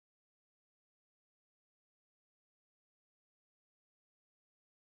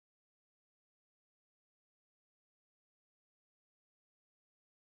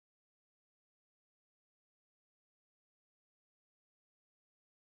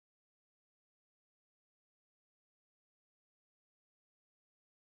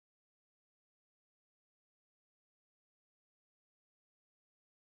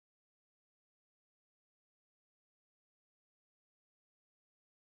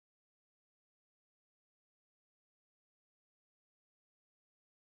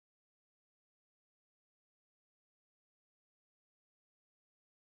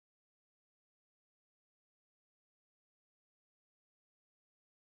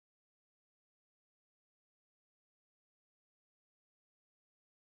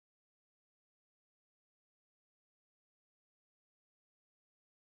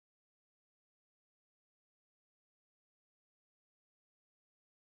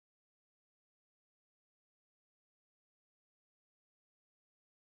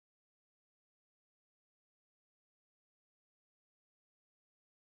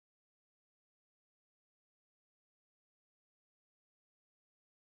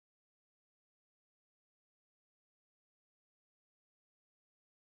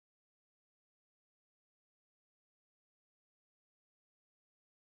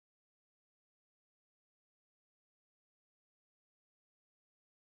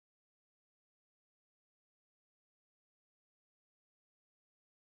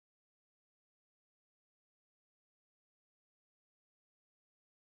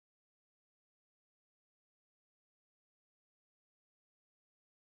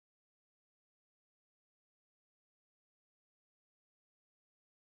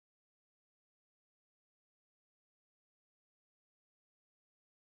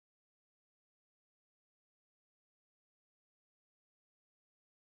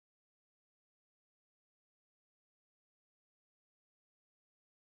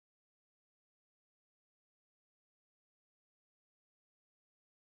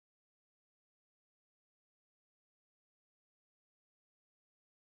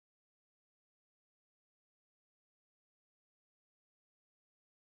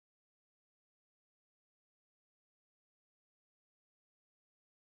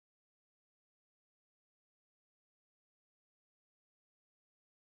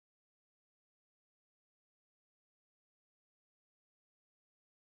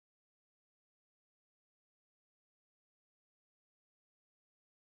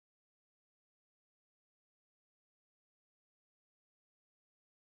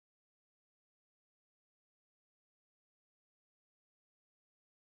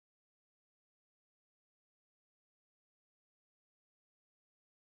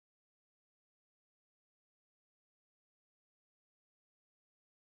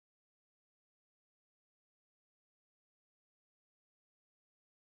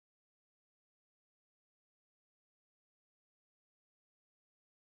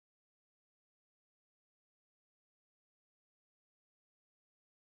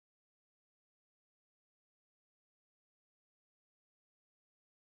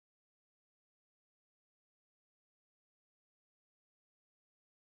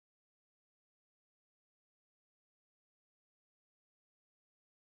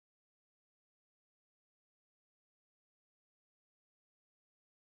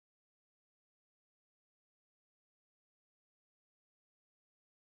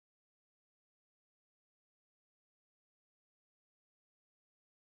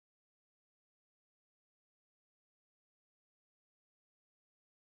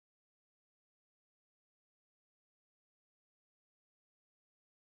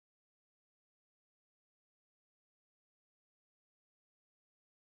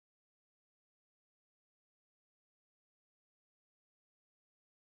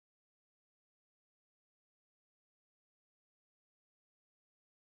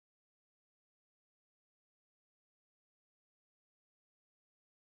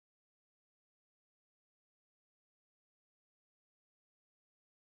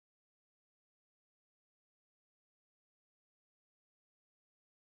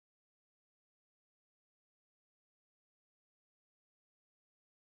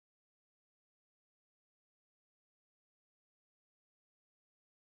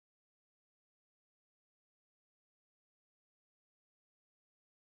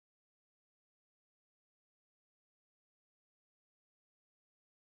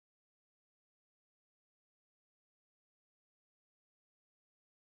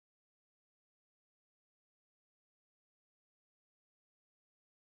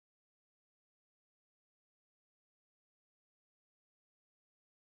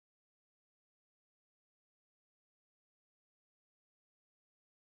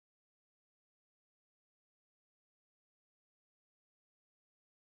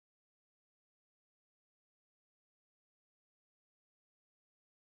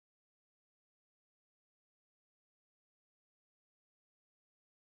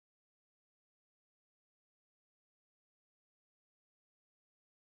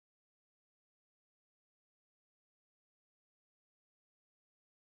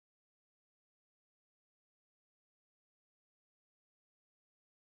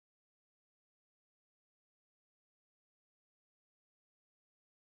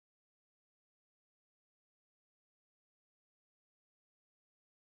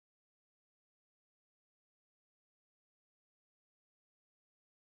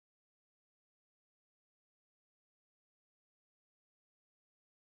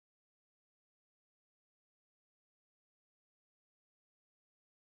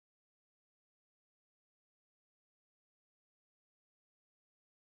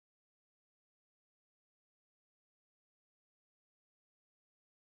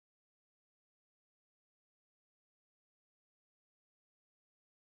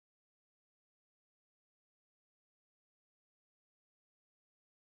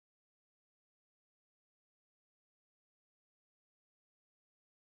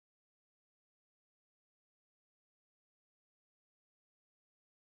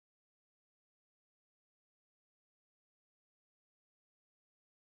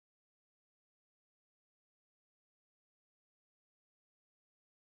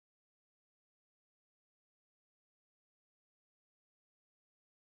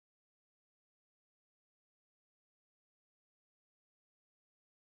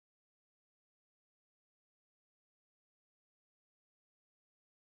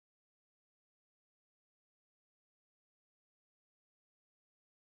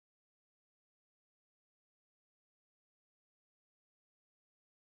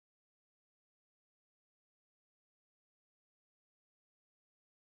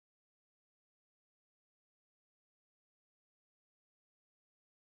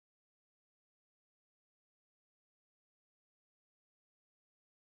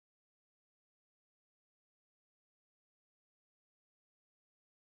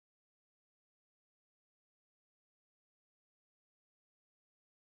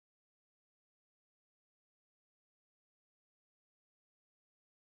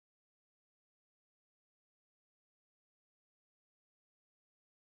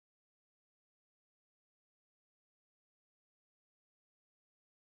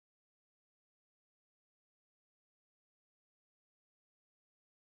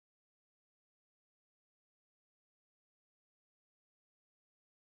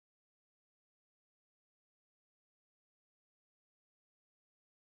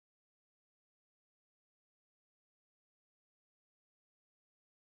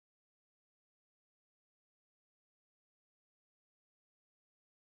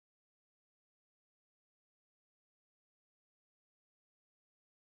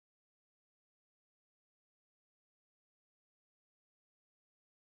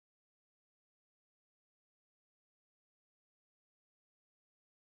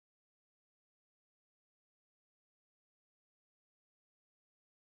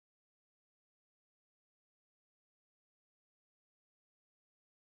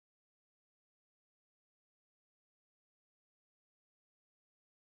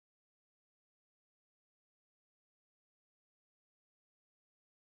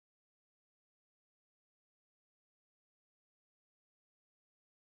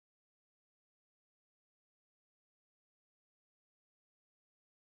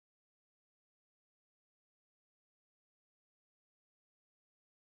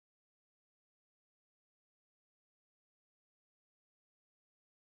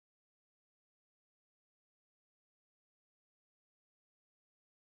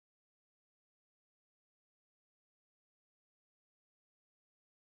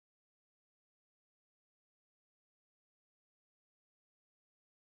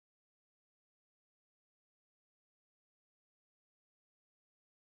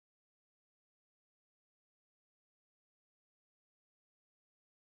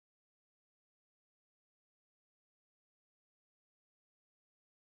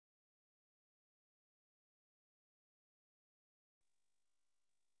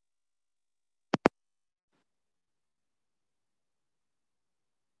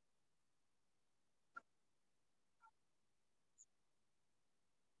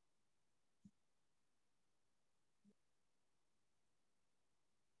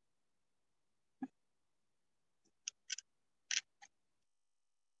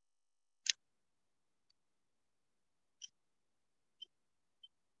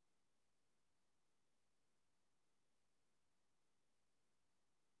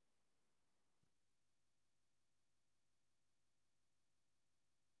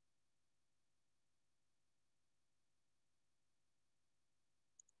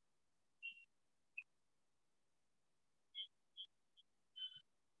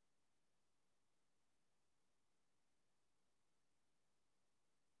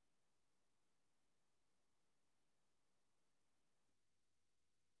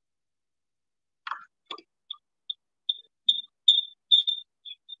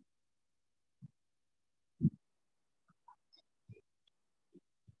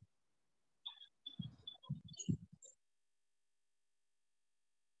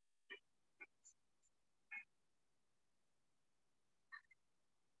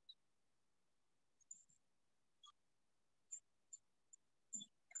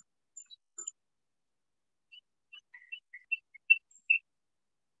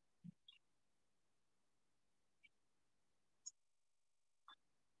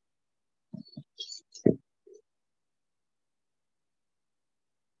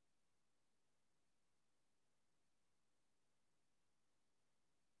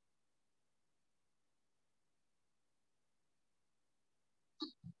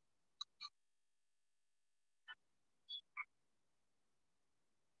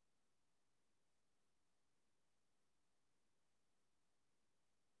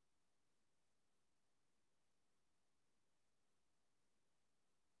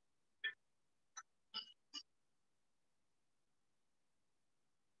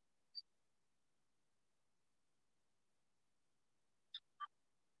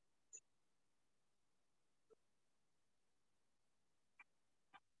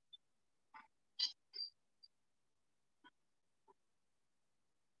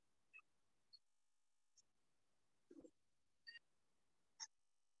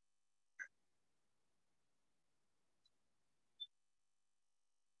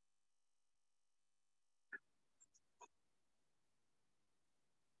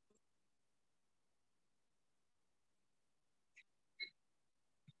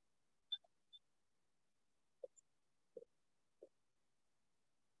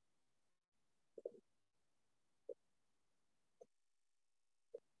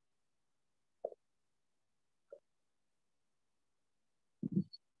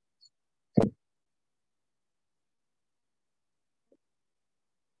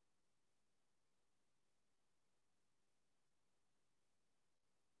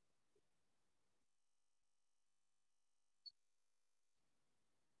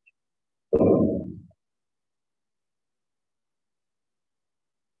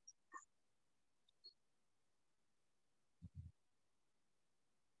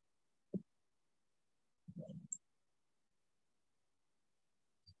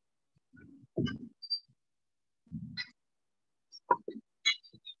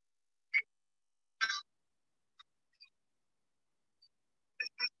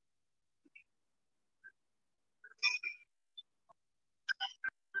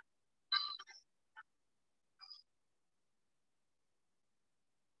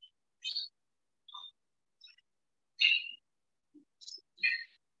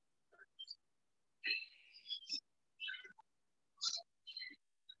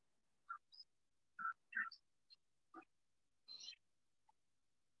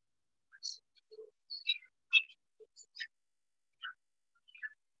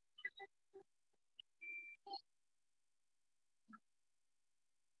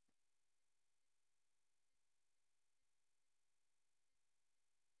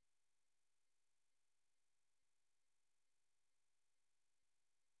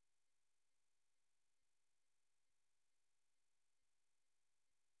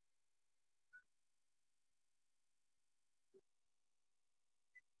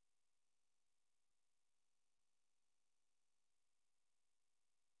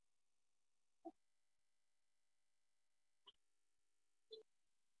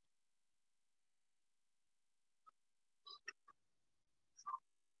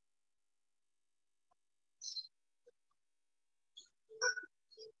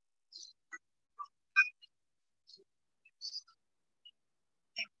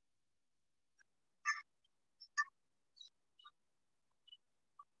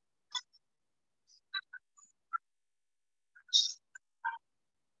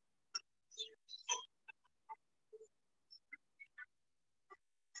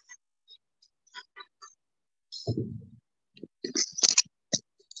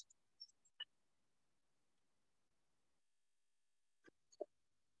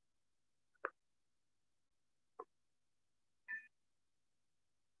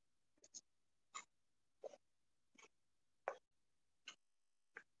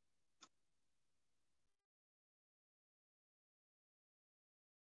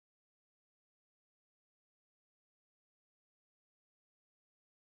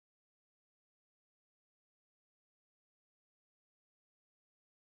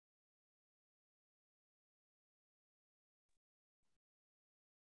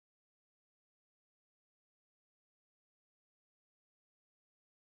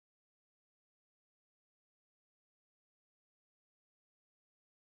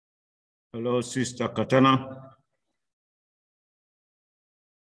Hello, Sister Katana.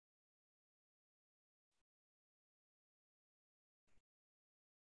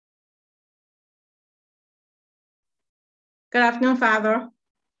 Good afternoon, Father.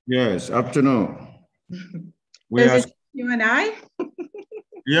 Yes, afternoon. Is it you and I?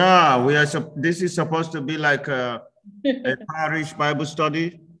 Yeah, this is supposed to be like a parish Bible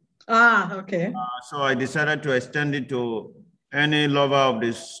study. Ah, okay. So I decided to extend it to any lover of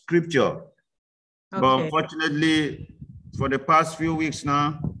the scripture. Okay. But unfortunately, for the past few weeks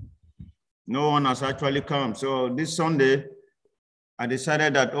now, no one has actually come. So this Sunday, I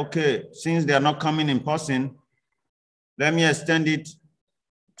decided that, okay, since they are not coming in person, let me extend it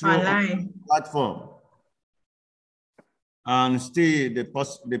through online platform. And still,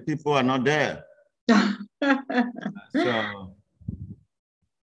 the people are not there. So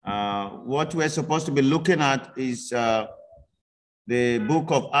what we're supposed to be looking at is the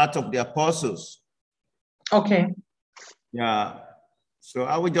book of Acts of the Apostles. Okay. Yeah. So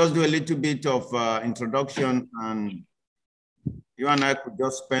I will just do a little bit of introduction, and you and I could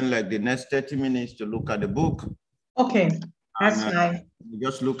just spend like the next 30 minutes to look at the book. Okay, that's fine.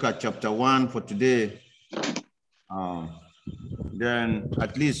 Just look at chapter 1 for today. Then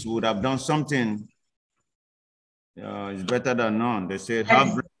at least we would have done something. It's better than none. They say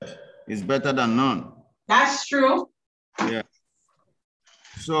half bread is better than none. That's true. Yeah.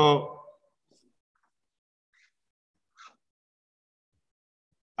 So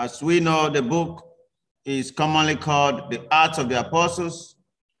as we know, the book is commonly called the Acts of the Apostles,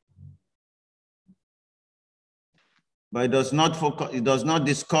 but it does not focus, it does not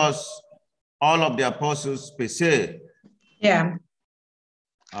discuss all of the apostles per se. Yeah.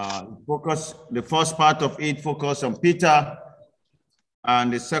 The first part of it focus on Peter,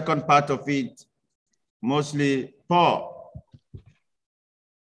 and the second part of it mostly Paul.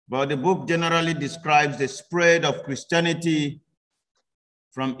 But the book generally describes the spread of Christianity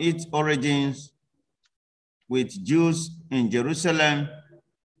from its origins with Jews in Jerusalem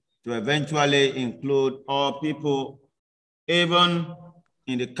to eventually include all people, even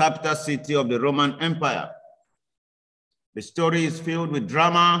in the capital city of the Roman Empire. The story is filled with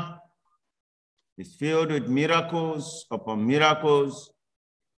drama. It's filled with miracles upon miracles,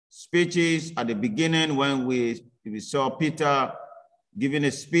 speeches at the beginning when we saw Peter giving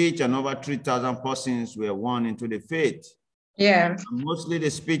a speech and over 3,000 persons were won into the faith. Yeah. And mostly the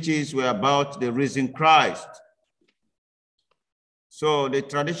speeches were about the risen Christ. So the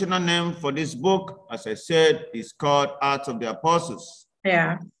traditional name for this book, as I said, is called Acts of the Apostles.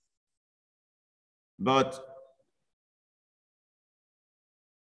 Yeah. But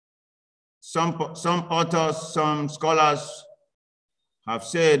some authors, some scholars have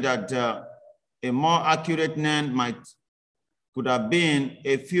said that a more accurate name could have been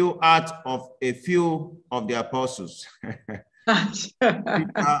a few acts of a few of the apostles. Peter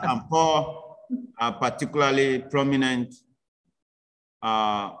and Paul are particularly prominent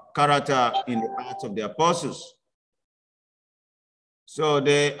character in the Acts of the Apostles. So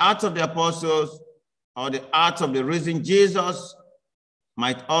the Acts of the Apostles or the Acts of the Risen Jesus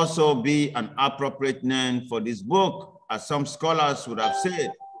might also be an appropriate name for this book, as some scholars would have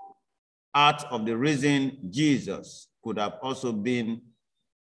said. Acts of the Risen Jesus could have also been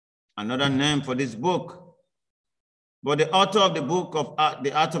another name for this book. But the author of the book of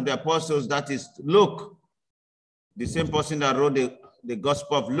the Acts of the Apostles, that is Luke, the same person that wrote the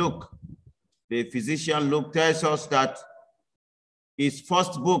Gospel of Luke, the physician Luke, tells us that his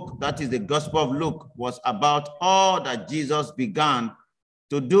first book, that is the Gospel of Luke, was about all that Jesus began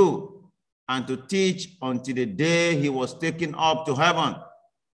to do and to teach until the day he was taken up to heaven.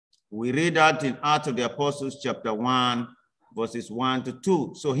 We read that in Acts of the Apostles chapter 1, verses 1 to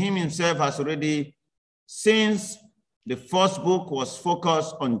 2. So him himself has already, since the first book was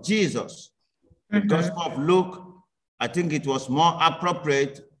focused on Jesus, the Gospel of Luke, I think it was more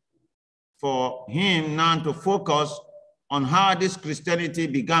appropriate for him now to focus on how this Christianity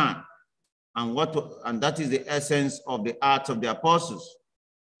began and that is the essence of the Acts of the Apostles.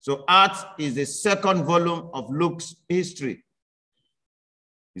 So Acts is the second volume of Luke's history.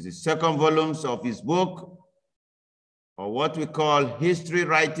 It's the second volume of his book, or what we call history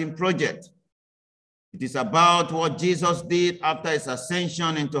writing project. It is about what Jesus did after his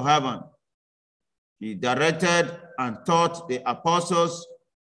ascension into heaven. He directed and taught the apostles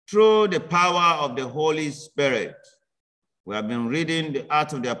through the power of the Holy Spirit. We have been reading the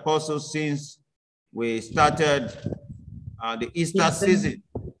Acts of the Apostles since we started the Easter season.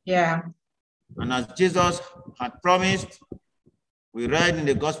 Yeah. And as Jesus had promised, we read in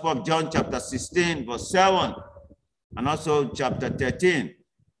the Gospel of John chapter 16, verse 7, and also chapter 13.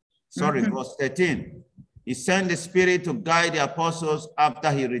 verse 13. He sent the Spirit to guide the apostles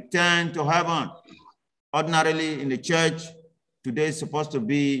after he returned to heaven. Ordinarily in the church, today is supposed to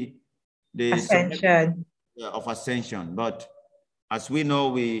be the Ascension. of Ascension. But as we know,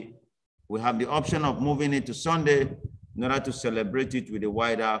 we have the option of moving it to Sunday in order to celebrate it with a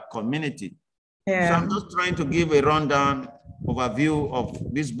wider community. Yeah. So I'm just trying to give a rundown overview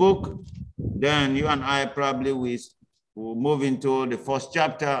of this book. Then you and I probably will move into the first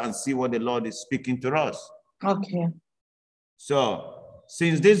chapter and see what the Lord is speaking to us. Okay. So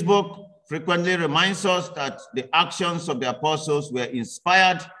since this book frequently reminds us that the actions of the apostles were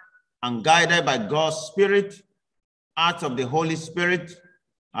inspired and guided by God's Spirit, Acts of the Holy Spirit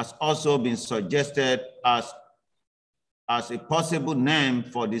has also been suggested as a possible name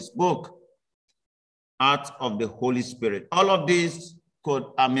for this book, Acts of the Holy Spirit. All of these could,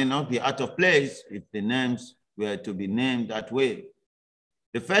 may not be out of place if the names were to be named that way.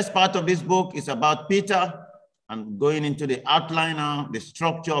 The first part of this book is about Peter, and going into the outline now, the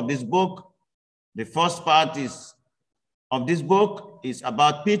structure of this book. The first part of this book is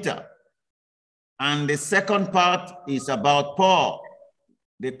about Peter. And the second part is about Paul,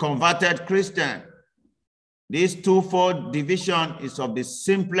 the converted Christian. This twofold division is of the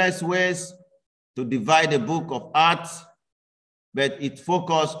simplest ways to divide the book of Acts, but it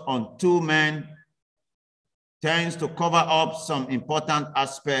focuses on two men, tends to cover up some important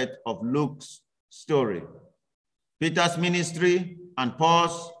aspect of Luke's story. Peter's ministry and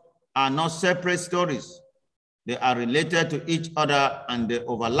Paul's are not separate stories. They are related to each other and they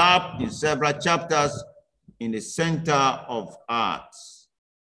overlap in several chapters in the center of Acts.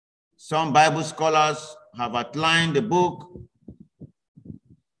 Some Bible scholars have outlined the book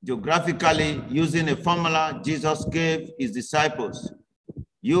geographically using a formula Jesus gave his disciples.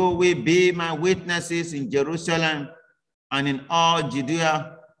 You will be my witnesses in Jerusalem and in all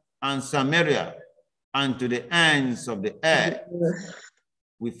Judea and Samaria and to the ends of the earth.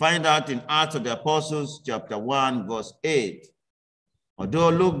 We find out in Acts of the Apostles, chapter 1, verse 8. Although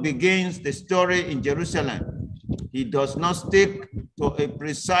Luke begins the story in Jerusalem, he does not stick to a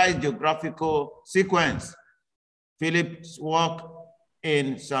precise geographical sequence. Philip's work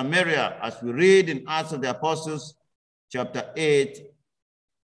in Samaria, as we read in Acts of the Apostles, chapter 8,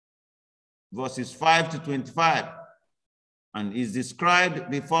 verses 5 to 25, and is described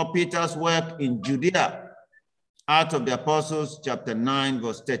before Peter's work in Judea, Acts of the Apostles, chapter 9,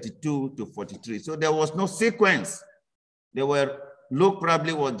 verse 32 to 43. So there was no sequence. Luke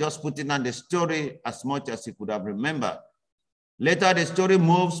probably was just putting on the story as much as he could have remembered. Later, the story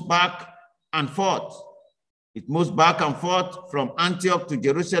moves back and forth. It moves back and forth from Antioch to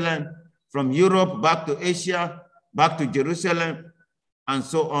Jerusalem, from Europe back to Asia, back to Jerusalem, and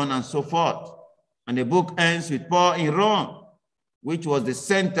so on and so forth. And the book ends with Paul in Rome, which was the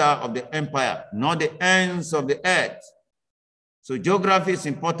center of the empire, not the ends of the earth. So geography is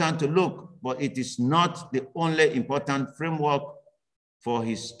important to Luke, but it is not the only important framework for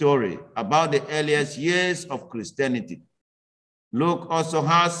his story about the earliest years of Christianity. Luke also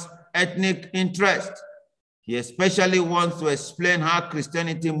has ethnic interest. He especially wants to explain how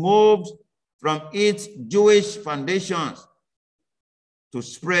Christianity moved from its Jewish foundations to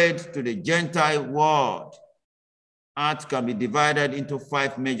spread to the Gentile world. Acts can be divided into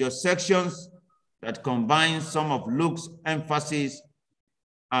 5 major sections that combine some of Luke's emphasis.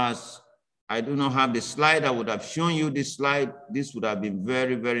 As I do not have the slide, I would have shown you this slide. This would have been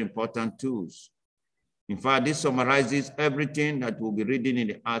very, very important tools. In fact, this summarizes everything that we'll be reading in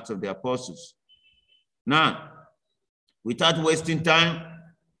the Acts of the Apostles. Now, without wasting time,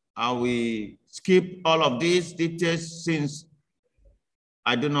 I will skip all of these details since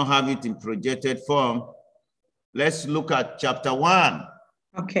I do not have it in projected form. Let's look at chapter 1.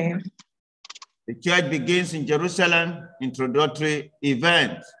 Okay. The church begins in Jerusalem, introductory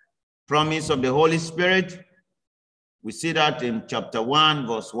event, promise of the Holy Spirit. We see that in chapter 1,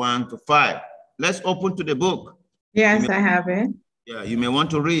 verse 1 to 5. Let's open to the book. Yes, I have it. Yeah, you may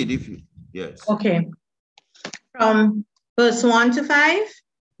want to read if you, yes. Okay. From verse 1 to 5?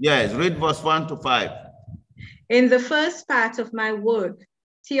 Yes, read verse 1 to 5. In the first part of my work,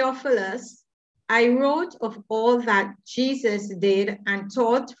 Theophilus, I wrote of all that Jesus did and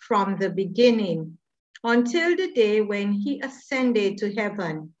taught from the beginning until the day when he ascended to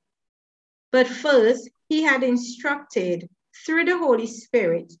heaven. But first, he had instructed through the Holy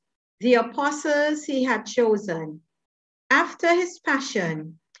Spirit the apostles he had chosen. After his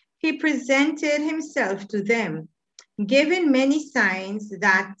passion, he presented himself to them, giving many signs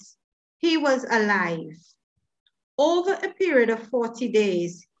that he was alive. Over a period of 40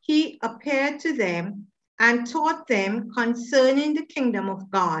 days, he appeared to them and taught them concerning the kingdom of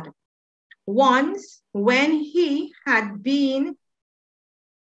God. Once, when he had been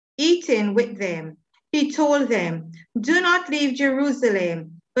eating with them, he told them, "Do not leave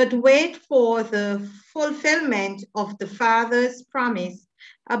Jerusalem, but wait for the fulfillment of the Father's promise,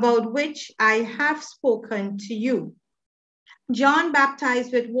 about which I have spoken to you. John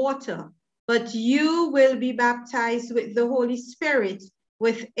baptized with water, but you will be baptized with the Holy Spirit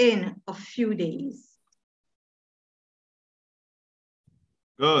within a few days."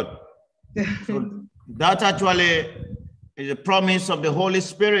 Good. So that actually is a promise of the Holy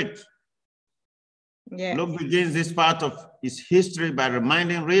Spirit. Yes. Luke begins this part of his history by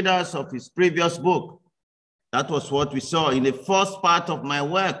reminding readers of his previous book. That was what we saw in the first part of my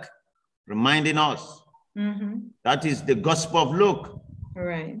work, reminding us. That is the Gospel of Luke.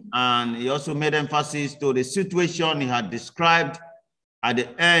 Right. And he also made emphasis to the situation he had described at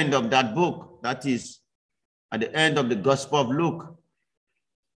the end of that book. That is at the end of the Gospel of Luke.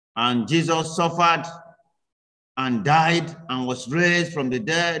 And Jesus suffered and died and was raised from the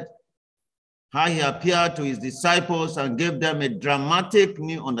dead. How he appeared to his disciples and gave them a dramatic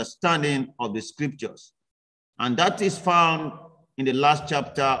new understanding of the scriptures. And that is found in the last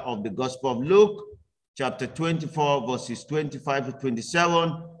chapter of the Gospel of Luke, chapter 24, verses 25 to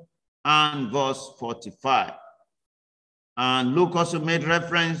 27, and verse 45. And Luke also made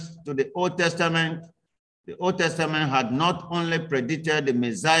reference to the Old Testament. The Old Testament had not only predicted the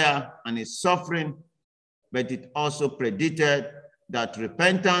Messiah and his suffering, but it also predicted that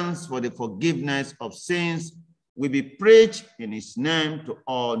repentance for the forgiveness of sins will be preached in his name to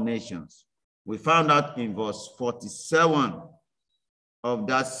all nations. We found that in verse 47 of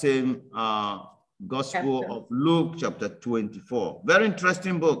that same Gospel of Luke, chapter 24. Very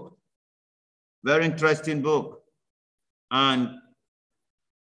interesting book. Very interesting book. And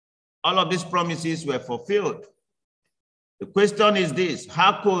all of these promises were fulfilled. The question is this: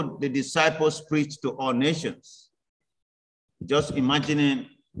 how could the disciples preach to all nations? Just imagining,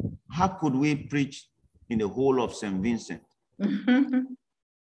 how could we preach in the whole of St. Vincent?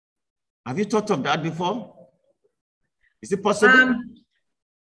 Have you thought of that before? Is it possible?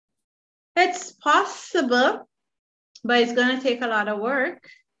 It's possible, but it's going to take a lot of work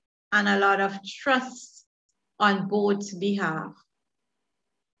and a lot of trust on both behalf.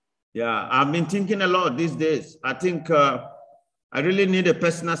 Yeah, I've been thinking a lot these days. I think I really need a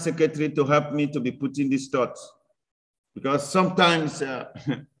personal secretary to help me to be putting these thoughts, because sometimes,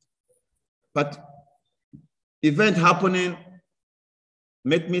 but event happening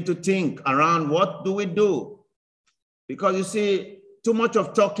make me to think around what do we do? Because you see, too much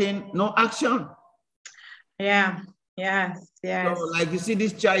of talking, no action. Yeah, yes. So like you see,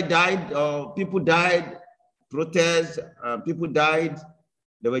 this child died, or people died, protests, people died.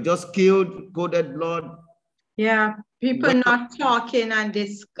 They were just killed, coded blood. Yeah, people not talking and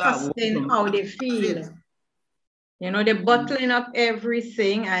discussing how they feel. You know, they're bottling up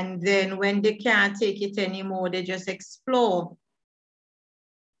everything, and then when they can't take it anymore, they just explode.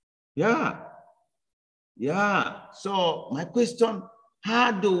 Yeah. Yeah. So my question,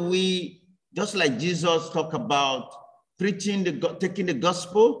 how do we, just like Jesus talked about preaching, taking the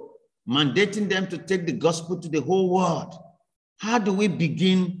gospel, mandating them to take the gospel to the whole world, how do we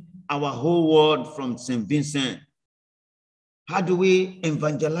begin our whole world from St. Vincent? How do we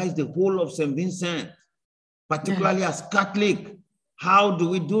evangelize the whole of St. Vincent, particularly as Catholic? How do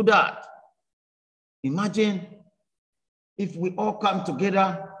we do that? Imagine if we all come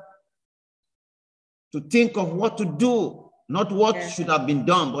together to think of what to do, not what should have been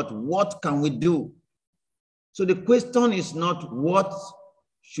done, but what can we do? So the question is not what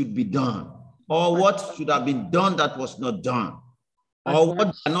should be done, or what should have been done that was not done, or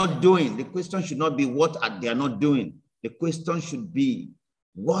what they're not doing. The question should not be what they are not doing. The question should be,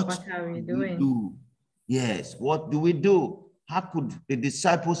 what are we doing? Yes, what do we do? How could the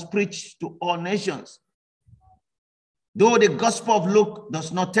disciples preach to all nations? Though the Gospel of Luke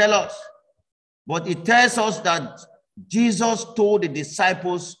does not tell us, but it tells us that Jesus told the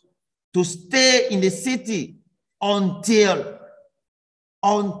disciples to stay in the city until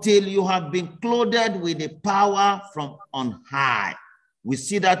you have been clothed with the power from on high. We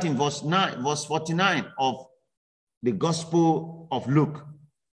see that in verse 49 of the Gospel of Luke.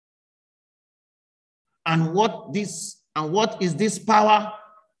 And what is this power,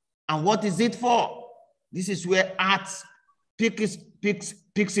 and what is it for? This is where Acts picks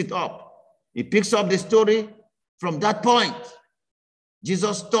it up. He picks up the story from that point.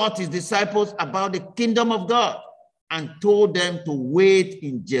 Jesus taught his disciples about the kingdom of God and told them to wait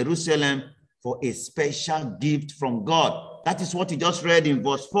in Jerusalem for a special gift from God. That is what he just read in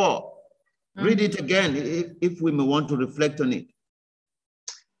verse 4. Read it again if we may want to reflect on it.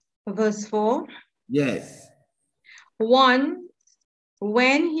 Verse 4. Yes. One,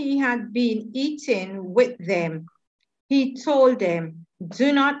 when he had been eating with them, he told them,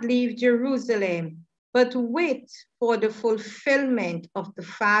 do not leave Jerusalem, but wait for the fulfillment of the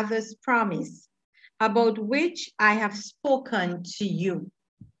Father's promise, about which I have spoken to you.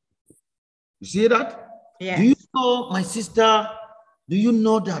 You see that? Yes. Do you know, my sister, do you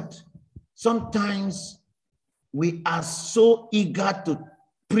know that sometimes we are so eager to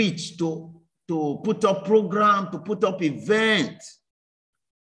preach, to put up program, to put up events,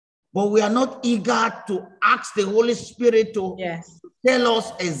 but we are not eager to ask the Holy Spirit to tell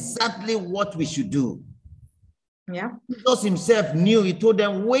us exactly what we should do. Yeah. Jesus himself knew. He told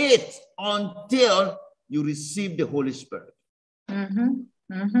them, wait until you receive the Holy Spirit. Do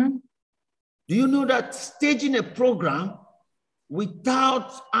you know that staging a program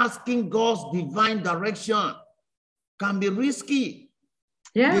without asking God's divine direction can be risky?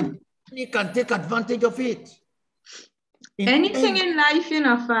 Yeah. You can take advantage of it. Anything in life, you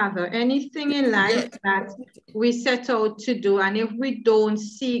know, Father, anything in life that we set out to do, and if we don't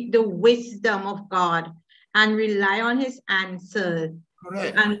seek the wisdom of God and rely on his answer,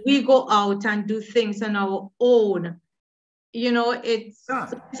 and we go out and do things on our own, you know, it's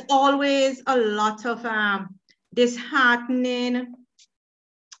always a lot of disheartening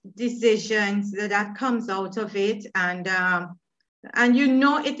decisions that comes out of it, and you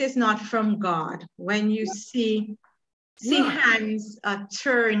know it is not from God when you see hands are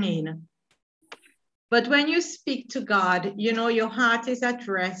turning. But when you speak to God, you know, your heart is at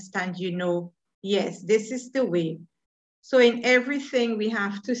rest and you know, yes, this is the way. So in everything, we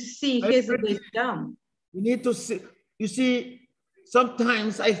have to seek his wisdom. We need to see. You see,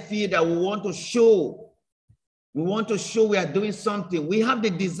 sometimes I feel that we want to show we are doing something. We have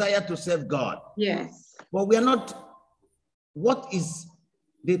the desire to serve God. Yes. But we are not. What is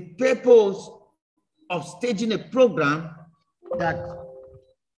the purpose of staging a program that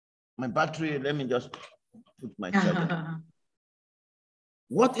my battery, let me just put my charger.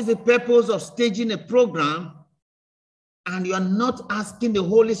 What is the purpose of staging a program and you are not asking the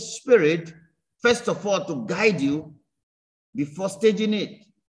Holy Spirit, first of all, to guide you before staging it?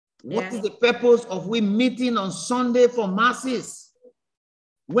 What is the purpose of we meeting on Sunday for masses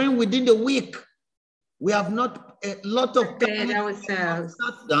when within the week we have not a lot of time ourselves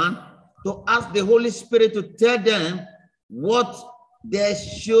done to ask the Holy Spirit to tell them what they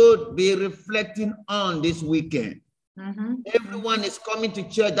should be reflecting on this weekend? Everyone is coming to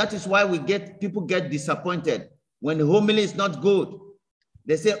church. That is why people get disappointed when the homily is not good.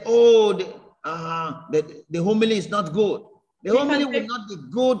 They say, oh, the homily is not good. The homily will not be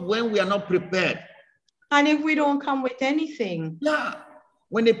good when we are not prepared. And if we don't come with anything. Yeah.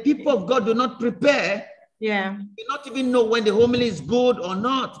 When the people of God do not prepare, they not even know when the homily is good or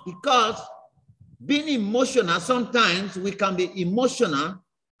not, because being emotional, sometimes we can be emotional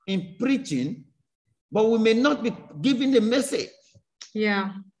in preaching, but we may not be giving the message.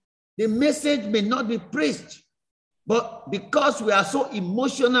 Yeah. The message may not be preached, but because we are so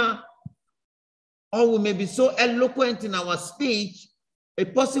emotional, or we may be so eloquent in our speech, a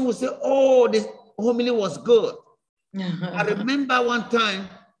person will say, oh, this homily was good. I remember one time,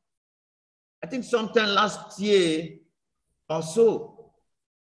 I think sometime last year or so,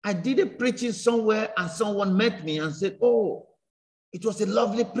 I did a preaching somewhere and someone met me and said, oh, it was a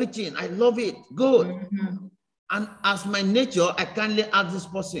lovely preaching. I love it. Good. And as my nature, I kindly asked this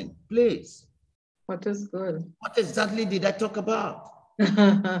person, please. What is good? What exactly did I talk about?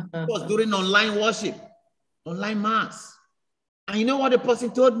 It was during online worship, online mass. And you know what the person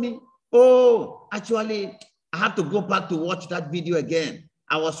told me? Oh, actually, I had to go back to watch that video again.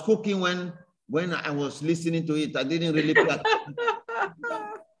 I was cooking when I was listening to it. I didn't really pay attention.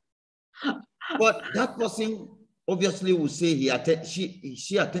 But that person obviously will say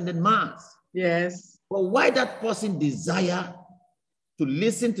she attended mass. Yes. But why that person desire to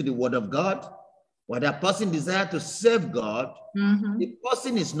listen to the word of God, why that person desire to serve God, the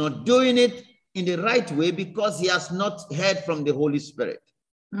person is not doing it in the right way because he has not heard from the Holy Spirit.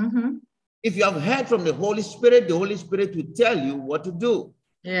 If you have heard from the Holy Spirit will tell you what to do.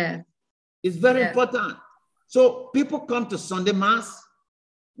 Yeah. It's very important. So people come to Sunday Mass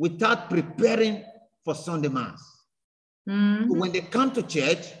without preparing for Sunday Mass. So when they come to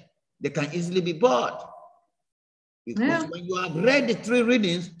church, they can easily be bored. Because when you have read the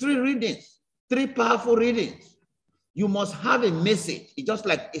three powerful readings, you must have a message. It's just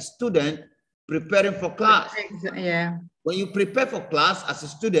like a student preparing for class. Yeah. When you prepare for class as a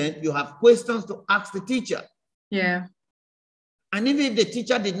student, you have questions to ask the teacher. Yeah. And even if the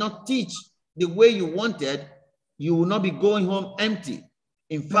teacher did not teach the way you wanted, you will not be going home empty.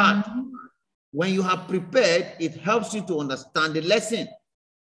 In fact, when you have prepared, it helps you to understand the lesson.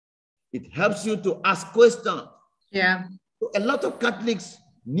 It helps you to ask questions. Yeah. So a lot of Catholics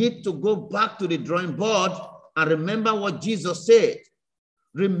need to go back to the drawing board and remember what Jesus said.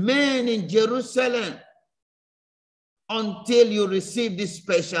 Remain in Jerusalem until you receive this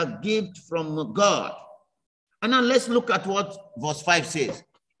special gift from God. And now let's look at what verse 5 says.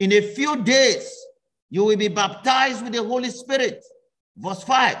 In a few days, you will be baptized with the Holy Spirit. Verse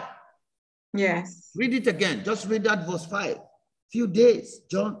 5. Yes. Read it again. Just read that verse 5. Few days,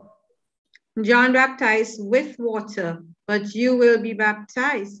 John. John baptized with water, but you will be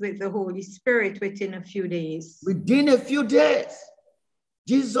baptized with the Holy Spirit within a few days. Within a few days.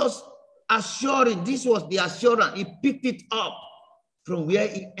 Jesus assuring, this was the assurance. He picked it up from where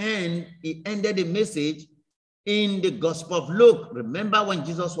he ended the message in the Gospel of Luke. Remember when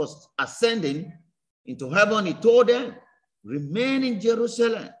Jesus was ascending into heaven, he told them, remain in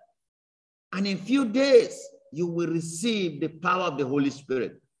Jerusalem. And in few days, you will receive the power of the Holy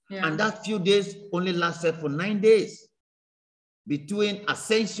Spirit. Yeah. And that few days only lasted for 9 days. Between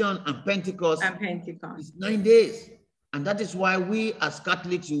Ascension and Pentecost, it's 9 days. And that is why we as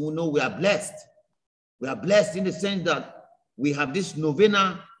Catholics, you will know we are blessed. We are blessed in the sense that we have this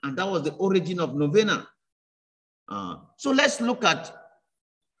novena, and that was the origin of novena. So let's look at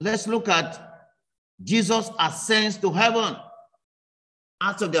Jesus ascends to heaven.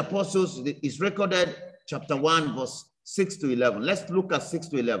 Acts of the Apostles is recorded, chapter 1, verse 6 to 11. Let's look at 6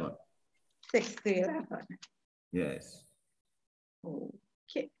 to 11. 6 to 11. Yes.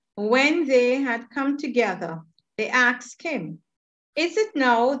 Okay. When they had come together, they asked him, is it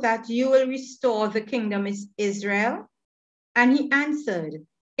now that you will restore the kingdom of Israel? And he answered,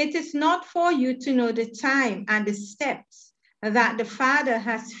 it is not for you to know the time and the steps that the Father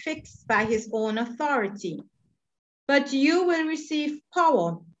has fixed by his own authority. But you will receive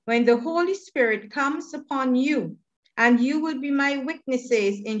power when the Holy Spirit comes upon you, and you will be my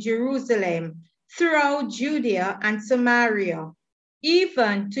witnesses in Jerusalem, throughout Judea and Samaria,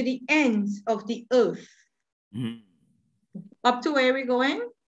 even to the ends of the earth. Up to where are we going?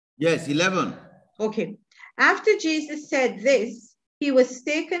 Yes, 11. Okay. After Jesus said this, he was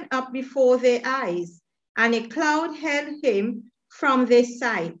taken up before their eyes, and a cloud held him from their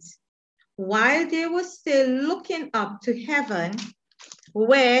sight. While they were still looking up to heaven,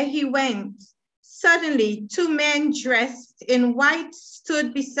 where he went, suddenly 2 men dressed in white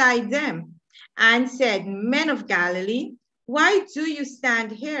stood beside them and said, men of Galilee, why do you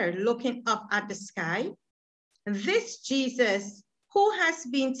stand here looking up at the sky? This Jesus, who has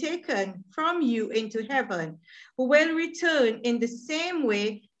been taken from you into heaven, will return in the same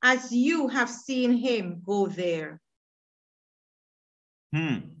way as you have seen him go there.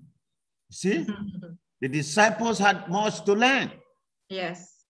 See, the disciples had much to learn.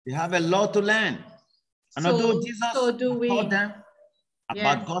 Yes. They have a lot to learn. And although Jesus taught them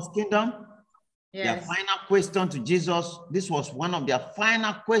about God's kingdom, their final question to Jesus, this was one of their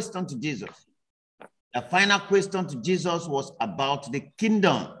final questions to Jesus. The final question to Jesus was about the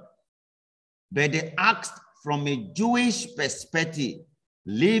kingdom. But they asked from a Jewish perspective,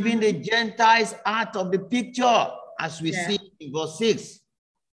 leaving the Gentiles out of the picture, as we see in verse 6.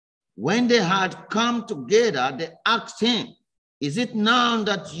 When they had come together, they asked him, is it now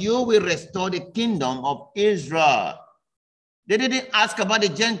that you will restore the kingdom of Israel? They didn't ask about the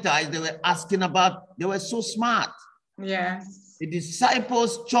Gentiles. They were asking about, they were so smart. Yes. The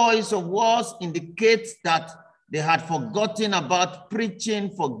disciples' choice of words indicates that they had forgotten about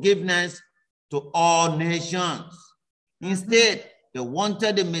preaching forgiveness to all nations. Instead, they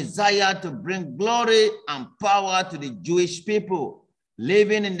wanted the Messiah to bring glory and power to the Jewish people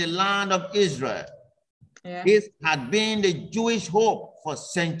living in the land of Israel. This had been the Jewish hope for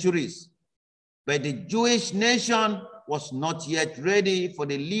centuries, but the Jewish nation was not yet ready for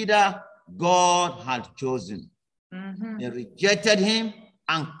the leader God had chosen. They rejected him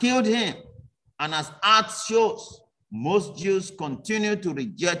and killed him. And as Acts shows, most Jews continue to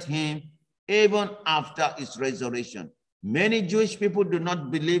reject him even after his resurrection. Many Jewish people do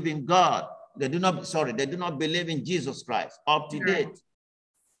not believe in God. They do not believe in Jesus Christ up to date.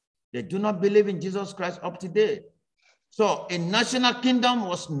 They do not believe in Jesus Christ up to date. So a national kingdom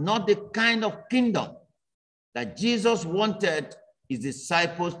was not the kind of kingdom that Jesus wanted his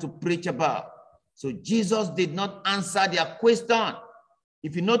disciples to preach about. So Jesus did not answer their question.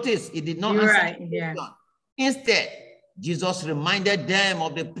 If you notice, he did not answer the question. Instead, Jesus reminded them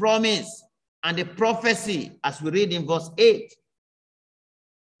of the promise and the prophecy as we read in verse 8.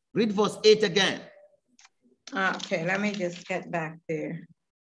 Read verse 8 again. Okay, let me just get back there.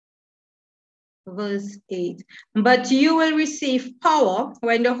 verse 8. But you will receive power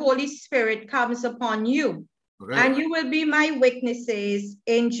when the Holy Spirit comes upon you. Correct. And you will be my witnesses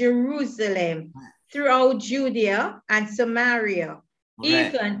in Jerusalem, throughout Judea and Samaria,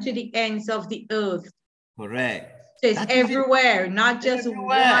 correct, even to the ends of the earth. Correct. So it's everywhere, not just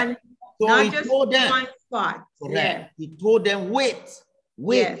everywhere. One spot. Correct. Yeah. He told them, wait.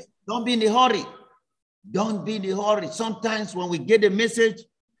 Yes. Don't be in a hurry. Don't be in a hurry. Sometimes when we get a message,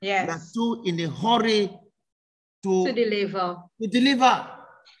 yes, we are too in a hurry to deliver.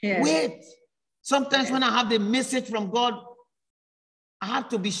 Yes. Wait. Sometimes when I have the message from God, I have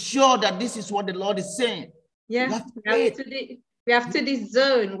to be sure that this is what the Lord is saying. Yeah, we have to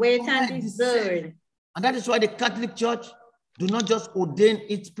discern, wait and discern. And that is why the Catholic Church do not just ordain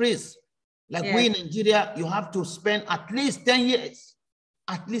its priest. Like we in Nigeria, you have to spend at least 10 years.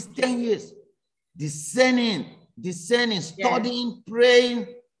 At least 10 years. Discerning, studying, praying,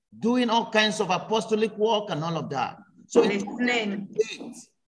 doing all kinds of apostolic work and all of that. So listening.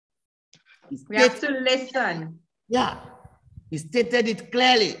 We have to listen. Yeah. He stated it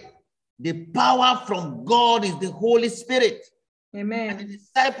clearly. The power from God is the Holy Spirit. Amen. And the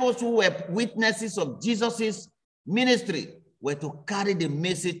disciples who were witnesses of Jesus's ministry were to carry the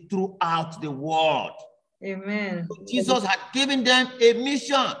message throughout the world. Amen. So Jesus had given them a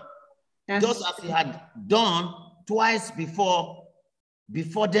mission, just as he had done twice before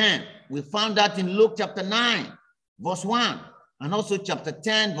them. We found that in Luke chapter 9, verse 1, and also chapter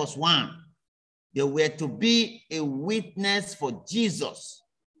 10, verse 1. They were to be a witness for Jesus,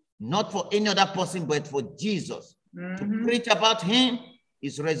 not for any other person, but for Jesus. To preach about him,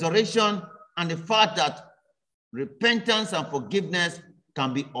 his resurrection, and the fact that repentance and forgiveness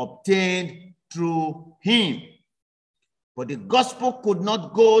can be obtained through him. But the gospel could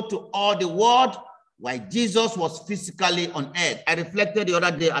not go to all the world while Jesus was physically on earth. I reflected the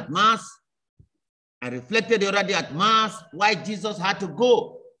other day at Mass. Why Jesus had to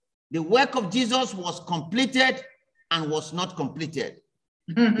go. The work of Jesus was completed and was not completed.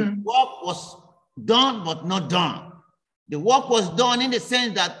 The work was done but not done. The work was done in the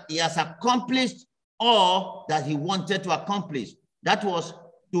sense that he has accomplished all that he wanted to accomplish. That was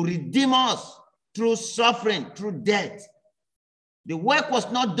to redeem us through suffering, through death. The work was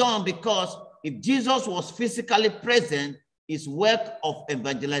not done because if Jesus was physically present, his work of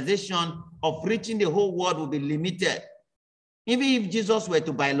evangelization, of reaching the whole world would be limited. Even if Jesus were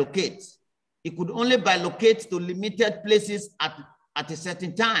to bilocate, he could only bilocate to limited places at a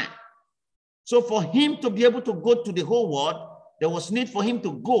certain time. So for him to be able to go to the whole world, there was need for him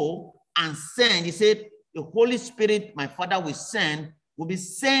to go and send. He said, the Holy Spirit my Father will send, will be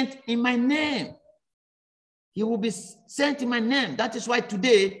sent in my name. He will be sent in my name. That is why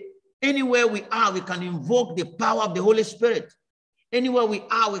today, anywhere we are, we can invoke the power of the Holy Spirit. Anywhere we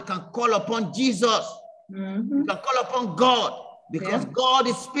are, we can call upon Jesus. We can call upon God because God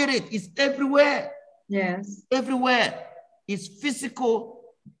is spirit, is everywhere. Yes. Everywhere. His physical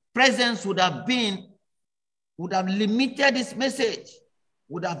presence would have limited this message.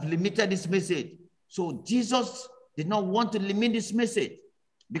 So Jesus did not want to limit this message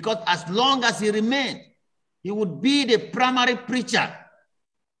because as long as he remained, he would be the primary preacher.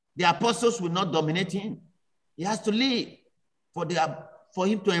 The apostles will not dominate him. He has to leave for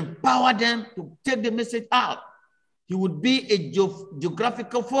him to empower them to take the message out. He would be a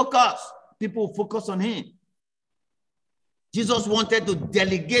geographical focus. People will focus on him. Jesus wanted to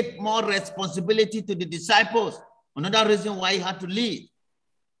delegate more responsibility to the disciples. Another reason why he had to leave.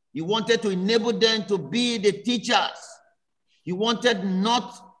 He wanted to enable them to be the teachers. He wanted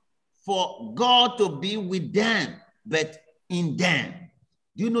not for God to be with them, but in them.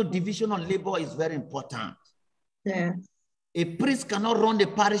 Do you know division of labor is very important? Yeah. A priest cannot run the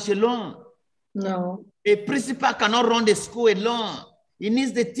parish alone. No. A principal cannot run the school alone. He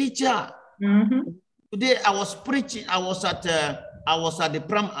needs the teacher. Today I was preaching. I was at the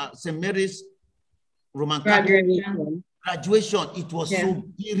St. Mary's Roman Catholic graduation. It was so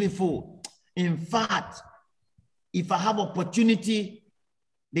beautiful. In fact, if I have opportunity,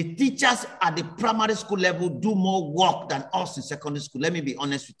 the teachers at the primary school level do more work than us in secondary school. Let me be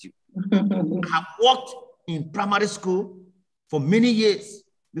honest with you. I have worked in primary school for many years.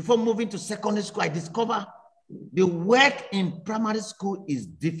 Before moving to secondary school, I discovered the work in primary school is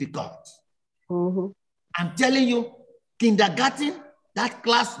difficult. I'm telling you, kindergarten, that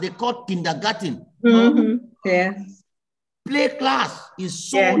class they call kindergarten. Yes. Play class is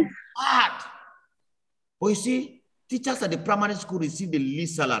so hard. But you see, teachers at the primary school receive the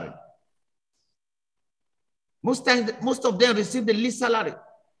least salary. Most times, most of them receive the least salary,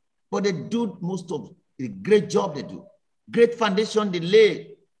 but they do most of the great job they do. Great foundation they lay.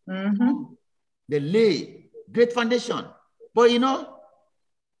 They lay great foundation. But you know,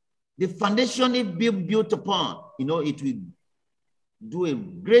 the foundation if built upon, you know, it will do a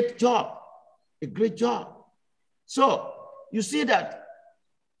great job, a great job. So you see that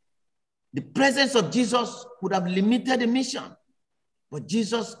the presence of Jesus would have limited the mission, but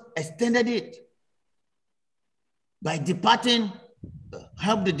Jesus extended it by departing,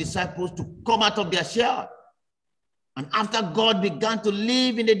 help the disciples to come out of their shell. And after God began to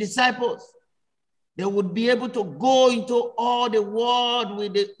live in the disciples, they would be able to go into all the world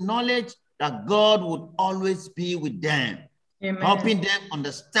with the knowledge that God would always be with them. Amen. Helping them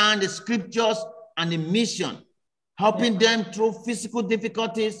understand the scriptures and the mission, helping them through physical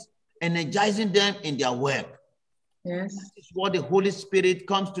difficulties, energizing them in their work. Yes. That is what the Holy Spirit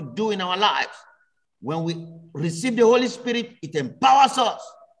comes to do in our lives. When we receive the Holy Spirit, it empowers us.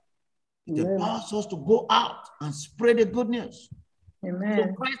 It empowers us to go out and spread the good news. Amen.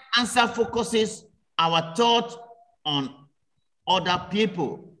 So Christ's answer focuses our thought on other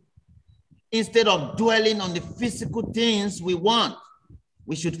people. Instead of dwelling on the physical things we want,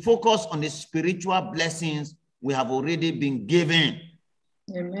 we should focus on the spiritual blessings we have already been given.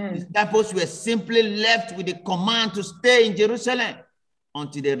 Amen. The disciples were simply left with the command to stay in Jerusalem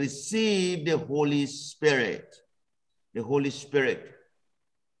until they received the Holy Spirit. The Holy Spirit.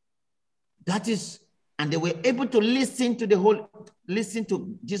 That is, and they were able to listen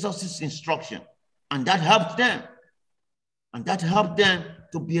to Jesus' instruction. And that helped them. And that helped them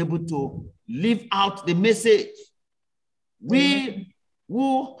to be able to live out the message. We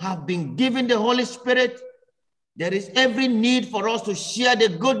who have been given the Holy Spirit, there is every need for us to share the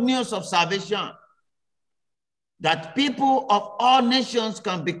good news of salvation. That people of all nations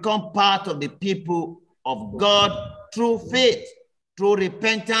can become part of the people of God through faith, through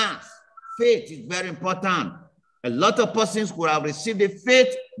repentance. Faith is very important. A lot of persons could have received the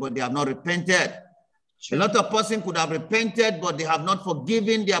faith, but they have not repented. Sure. A lot of persons could have repented, but they have not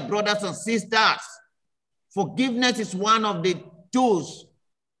forgiven their brothers and sisters. Forgiveness is one of the tools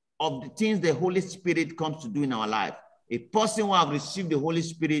of the things the Holy Spirit comes to do in our life. A person who has received the Holy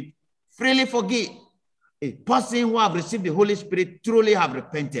Spirit freely forgive. A person who has received the Holy Spirit truly have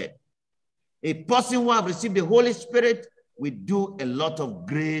repented. A person who has received the Holy Spirit will do a lot of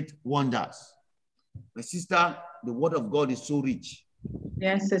great wonders. My sister, the word of God is so rich.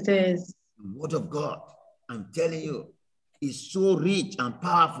 Yes, it is. The word of God, I'm telling you, is so rich and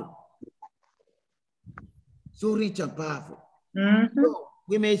powerful. So rich and powerful. Mm-hmm. So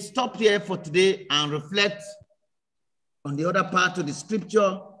we may stop here for today and reflect on the other part of the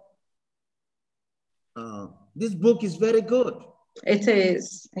scripture. This book is very good. It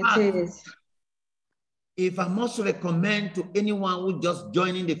is. It is. If I must recommend to anyone who just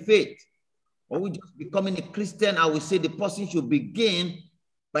joining the faith or who just becoming a Christian, I will say the person should begin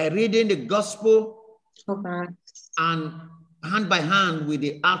by reading the gospel and hand by hand with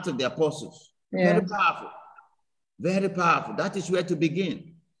the Acts of the Apostles. Yes. Very powerful. Very powerful. That is where to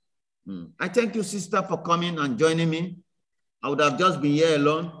begin. I thank you, sister, for coming and joining me. I would have just been here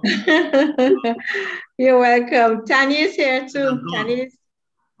alone. You're welcome. Tanya is here too.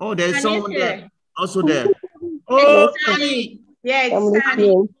 Oh, there's someone there. Also there. Oh, Tani. Yeah, it's Tani.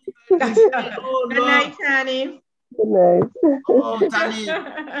 Oh, good night, Tani. Good night. Oh, Tani, you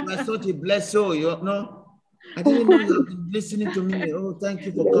are such a blessed soul. You know, I didn't know you have been listening to me. Oh, thank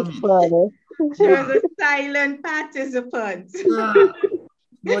you for coming. Father. She was a silent participant.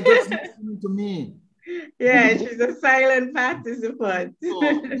 You're just listening to me. Yeah, she's a silent participant. Oh,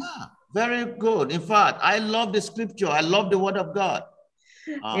 yeah, very good. In fact, I love the scripture. I love the word of God.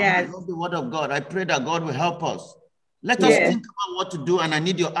 Yes. I love the word of God. I pray that God will help us. Let us think about what to do, and I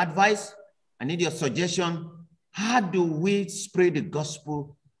need your advice. I need your suggestion. How do we spread the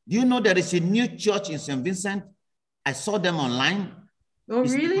gospel? Do you know there is a new church in St. Vincent? I saw them online. Oh,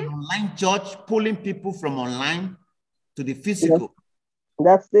 really? It's an online church pulling people from online to the physical.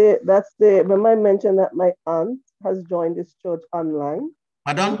 That's the, remember I mentioned that my aunt has joined this church online.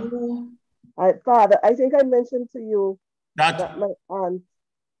 Pardon? Father, I think I mentioned to you that my aunt,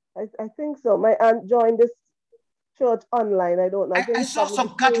 I think so. My aunt joined this church online. I don't know. I saw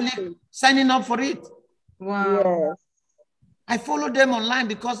some Catholic signing up for it. Wow. Yes. I follow them online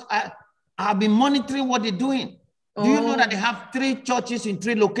because I have been monitoring what they're doing. Do you know that they have 3 churches in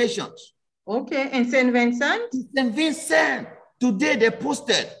 3 locations? Okay. In St. Vincent? In St. Vincent. Today they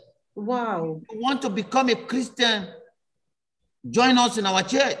posted. Wow. If you want to become a Christian, join us in our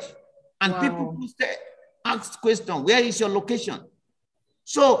church. And people posted, asked question, where is your location?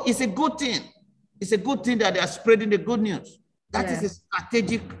 So it's a good thing. It's a good thing that they are spreading the good news. That is a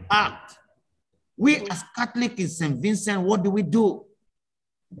strategic act. We as Catholics in St. Vincent, what do we do?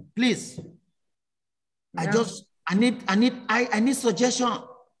 Please, Yeah. I need suggestion,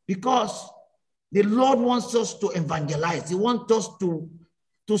 because the Lord wants us to evangelize. He wants us to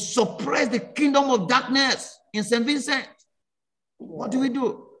suppress the kingdom of darkness in St. Vincent. What do we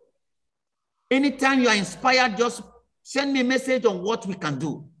do? Anytime you are inspired, just send me a message on what we can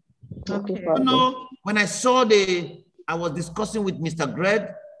do. Okay. You know, when I was discussing with Mr. Greg,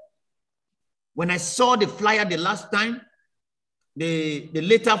 when I saw the flyer the last time, the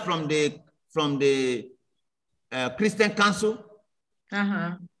letter from the Christian Council,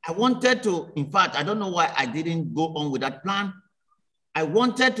 I wanted to, in fact, I don't know why I didn't go on with that plan. I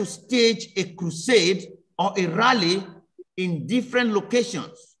wanted to stage a crusade or a rally in different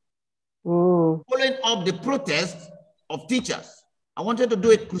locations, following up the protest of teachers. I wanted to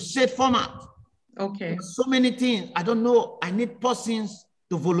do a crusade format. Okay. So many things. I don't know. I need persons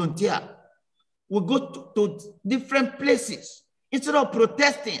to volunteer. We'll go to different places. Instead of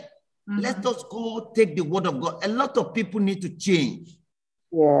protesting, let us go take the word of God. A lot of people need to change.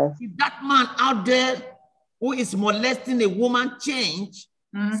 Yes. If that man out there who is molesting a woman change,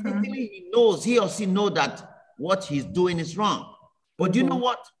 certainly he or she knows that what he's doing is wrong. But you know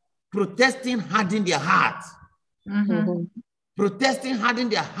what? Protesting harden their heart. Protesting harden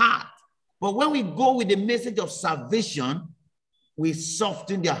their heart. But when we go with the message of salvation, we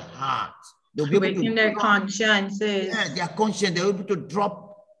soften their heart. They'll be able to their consciences. Yeah, their conscience. They're able to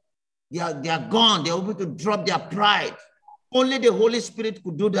drop their gun. They're able to drop their pride. Only the Holy Spirit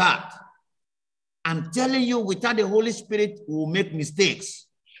could do that. I'm telling you, without the Holy Spirit, we'll make mistakes.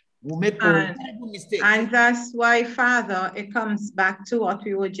 We'll make mistakes. And that's why, Father, it comes back to what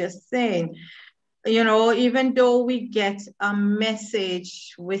we were just saying. You know, even though we get a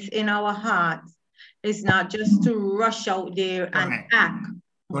message within our hearts, it's not just to rush out there and act,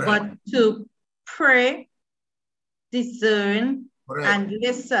 but to pray, discern, and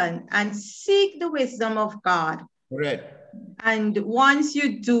listen, and seek the wisdom of God. And once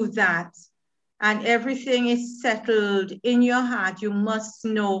you do that, and everything is settled in your heart, you must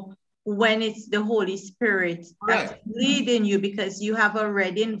know when it's the Holy Spirit that's leading you, because you have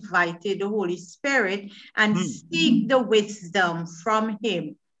already invited the Holy Spirit, and seek the wisdom from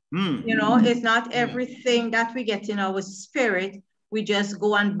him. You know, it's not everything that we get in our spirit, we just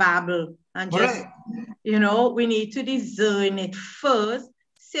go and babble and just, you know, we need to discern it first,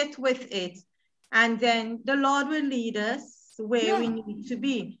 sit with it, and then the Lord will lead us where we need to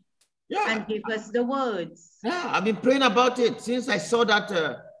be and give us the words. I've been praying about it since I saw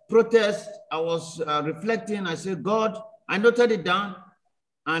that protest. I was reflecting. I said, God, I noted it down,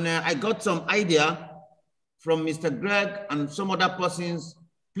 and I got some idea from Mr. Greg and some other persons,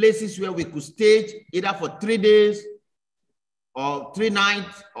 places where we could stage either for 3 days or 3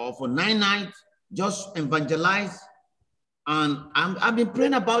 nights or for 9 nights, just evangelize. And I've been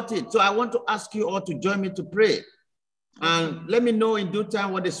praying about it. So I want to ask you all to join me to pray. And let me know in due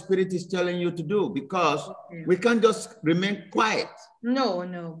time what the Spirit is telling you to do, because we can't just remain quiet. No.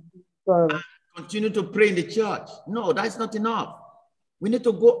 And continue to pray in the church. No, that's not enough. We need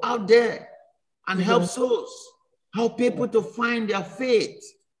to go out there and help souls, help people to find their faith.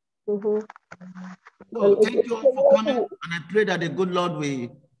 So thank you all for coming, and I pray that the good Lord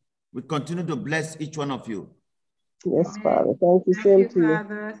will continue to bless each one of you. Yes, Father. Thank you. Same to you.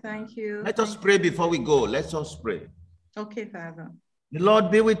 Father. Thank you. Let us pray before we go. Let us pray. Okay, Father. The Lord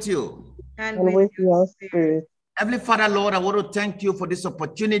be with you. And with your spirit. Heavenly Father, Lord, I want to thank you for this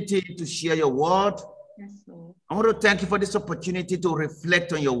opportunity to share your word. Yes, Lord. I want to thank you for this opportunity to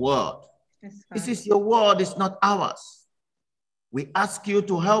reflect on your word. Yes, this is your word, it's not ours. We ask you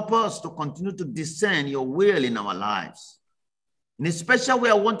to help us to continue to discern your will in our lives. In a special way,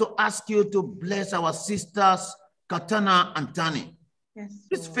 I want to ask you to bless our sisters, Katana and Tani. Yes,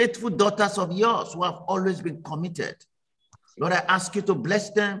 these faithful daughters of yours who have always been committed. Lord, I ask you to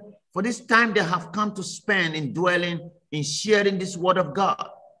bless them for this time they have come to spend in dwelling, in sharing this word of God.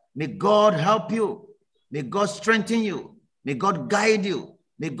 May God help you. May God strengthen you. May God guide you.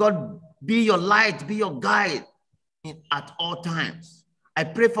 May God be your light, be your guide at all times. I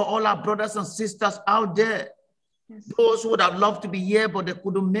pray for all our brothers and sisters out there, those who would have loved to be here, but they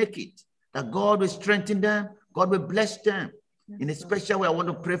couldn't make it, that God will strengthen them, God will bless them. In a special way, I want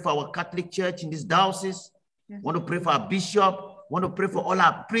to pray for our Catholic Church in this diocese. I want to pray for our bishop. I want to pray for all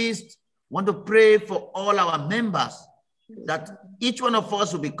our priests. I want to pray for all our members, that each one of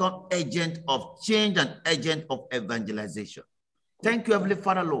us will become agent of change and agent of evangelization. Thank you, Heavenly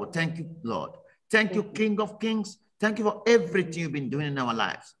Father, Lord. Thank you, Lord. Thank you, King of Kings. Thank you for everything you've been doing in our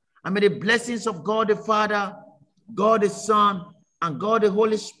lives. And may the blessings of God the Father, God the Son, and God the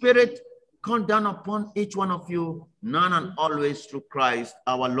Holy Spirit come down upon each one of you, now and always, through Christ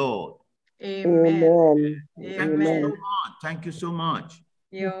our Lord. Amen. Amen. Thank you so much. Thank you so much.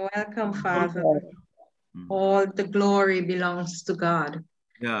 You're welcome, Father. All the glory belongs to God.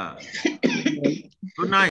 Yeah. Good night.